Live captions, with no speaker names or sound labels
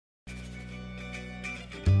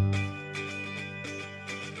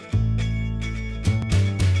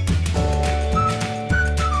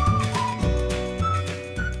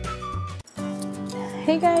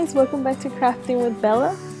Hey guys, welcome back to Crafting with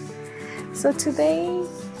Bella. So today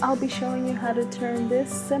I'll be showing you how to turn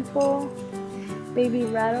this simple baby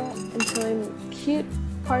rattle into a cute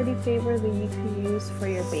party favor that you can use for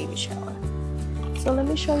your baby shower. So let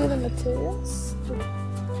me show you the materials.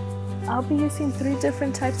 I'll be using 3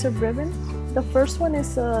 different types of ribbon. The first one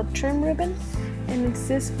is a trim ribbon and it's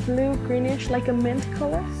this blue greenish like a mint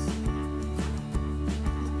color.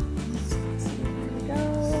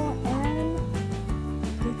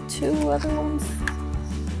 Two other ones.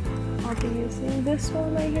 I'll be using this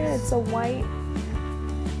one right here. It's a white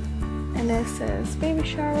and it says baby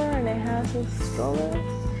shower and it has a stroller,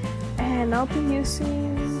 and I'll be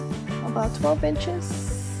using about 12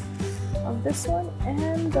 inches of this one,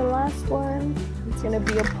 and the last one is going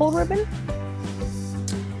to be a pull ribbon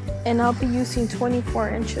and I'll be using 24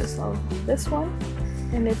 inches of this one,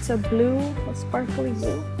 and it's a blue, a sparkly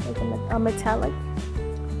blue, like a metallic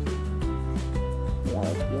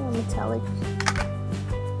metallic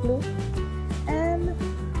blue, and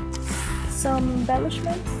some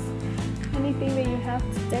embellishments, anything that you have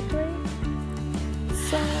to decorate.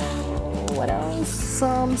 So what else?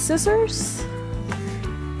 Some scissors,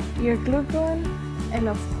 your glue gun, and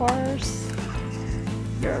of course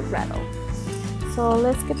your rattle. So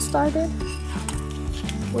let's get started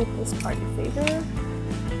with this party favor.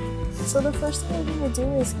 So the first thing we're going to do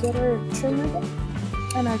is get our trim ribbon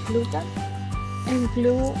and our glue gun and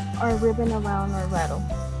glue our ribbon around our rattle.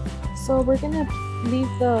 So we're gonna leave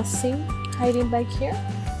the seam hiding back here.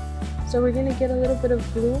 So we're gonna get a little bit of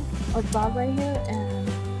glue, a dot right here, and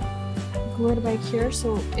glue it back here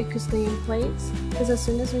so it could stay in place. Because as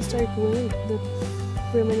soon as we start gluing, the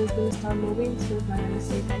ribbon is gonna start moving, so it's not gonna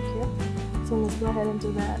stay back here. So let's go ahead and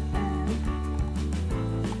do that and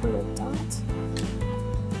put a dot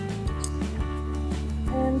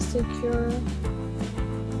and secure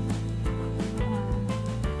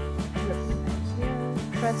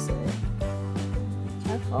press it,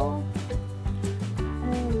 careful,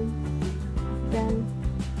 and then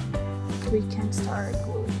we can start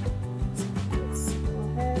gluing. So let's go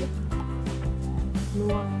ahead and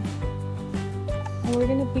glue on. And we're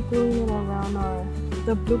going to be gluing it around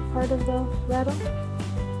the blue part of the rattle.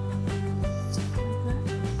 Just like that.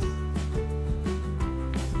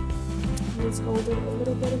 Let's hold it a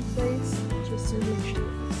little bit in place just to make sure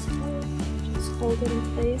it's good. Just hold it in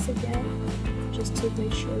place again, just to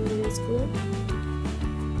make sure it is good.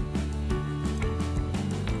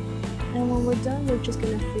 And when we're done, we're just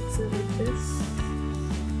gonna fix it like this.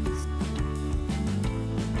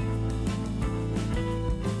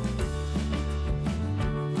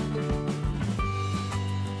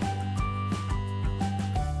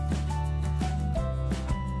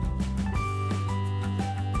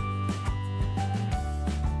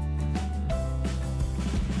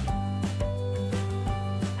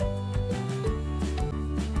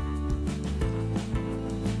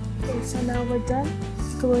 So now we're done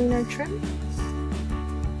gluing our trim,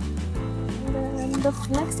 and then the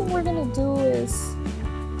next thing we're gonna do is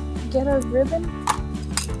get our ribbon,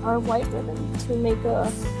 our white ribbon, to make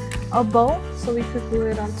a bow so we could glue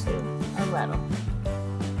it onto our rattle.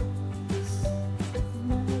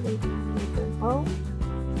 Now we're gonna make a bow.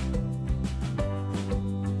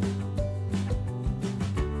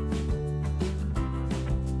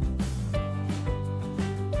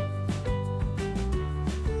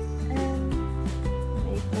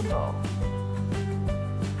 There you go.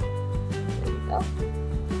 Okay.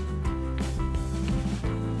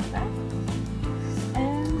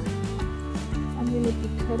 And I'm going to be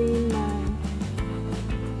cutting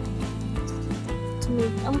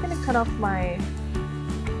I'm going to cut off my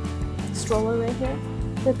stroller right here.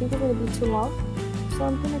 I think it's going to be too long. So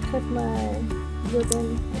I'm going to cut my ribbon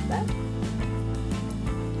like that.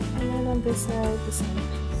 And then on this side, the same thing.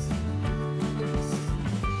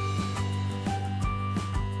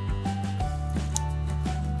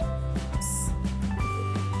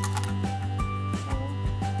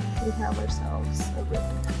 We have ourselves a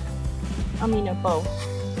ribbon. I mean a bow.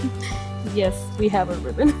 Yes, we have a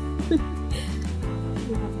ribbon. We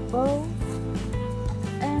have a bow.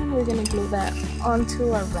 And we're gonna glue that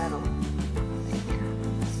onto our rattle. Right here.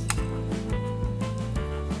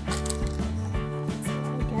 So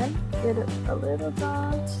again, get a little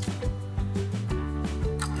dot.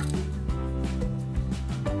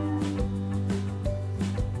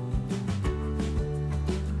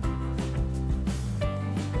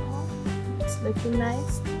 Looking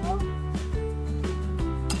nice now.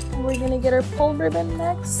 And we're gonna get our pull ribbon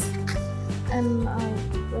next, and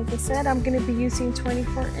like I said, I'm gonna be using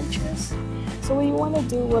 24 inches. So what you want to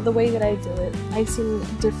do, well, the way that I do it, I've seen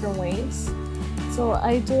different ways. So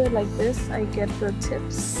I do it like this. I get the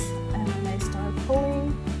tips and then I start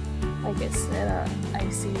pulling. Like I said,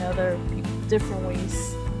 I've seen other different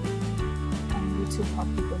ways on YouTube how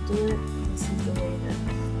people do it. This is the way that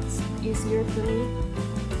it's easier for me.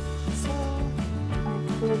 So I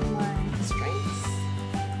put my strings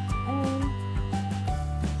and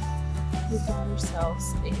we got ourselves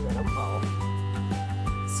a little bow.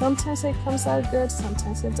 Sometimes it comes out good,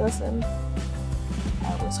 sometimes it doesn't.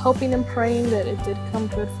 I was hoping and praying that it did come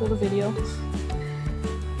good for the video.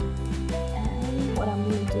 And what I'm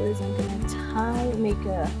going to do is I'm going to make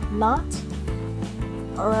a knot,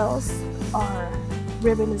 or else our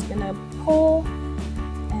ribbon is going to pull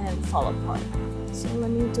and fall apart. So let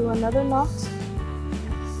me do another knot.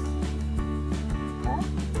 Like that.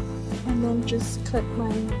 And then just cut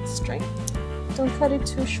my string. Don't cut it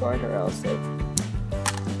too short or else it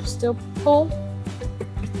still pull.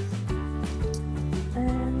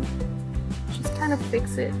 Kind of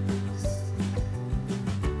fix it,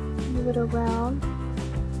 move it around.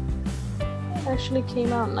 It actually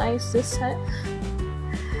came out nice this time.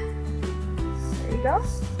 There you go.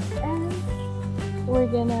 And we're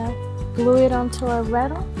gonna glue it onto our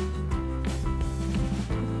rattle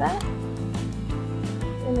like that.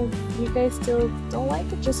 And if you guys still don't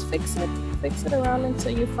like it, just fix it around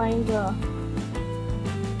until you find the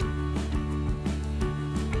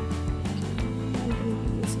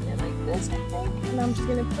I think, and I'm just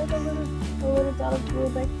gonna put a little dot of glue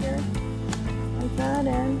back here like that,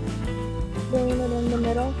 and bring it in the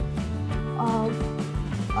middle of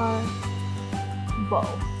our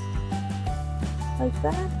bow like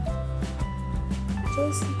that.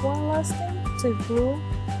 Just one last thing to glue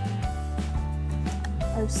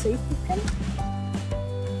our safety pin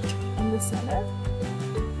in the center,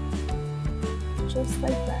 just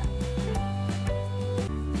like that,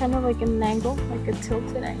 kind of like an angle, like a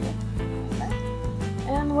tilted angle.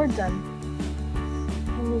 And we're done.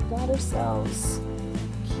 And we got ourselves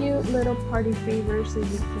cute little party favors that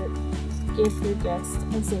you could give your guests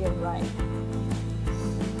and say it right.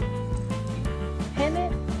 Pin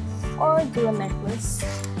it or do a necklace.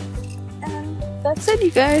 And that's it,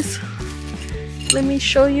 you guys. Let me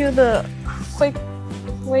show you the quick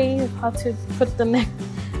way of how to put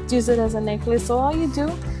use it as a necklace. So all you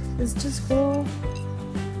do is just glue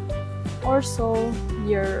or sew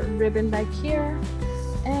your ribbon back here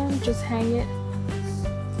and just hang it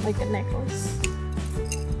like a necklace.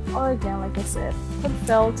 Or again, like I said, put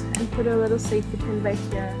felt and put a little safety pin back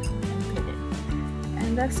here and pin it.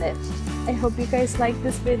 And that's it. I hope you guys like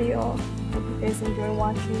this video. I hope you guys enjoy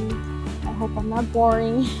watching. I hope I'm not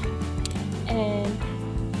boring. And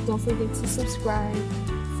don't forget to subscribe.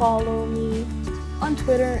 Follow me on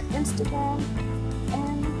Twitter, Instagram,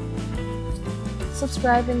 and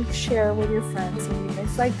subscribe and share with your friends. If you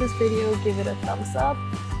guys like this video, give it a thumbs up.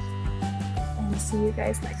 And see you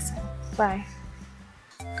guys next time. Bye.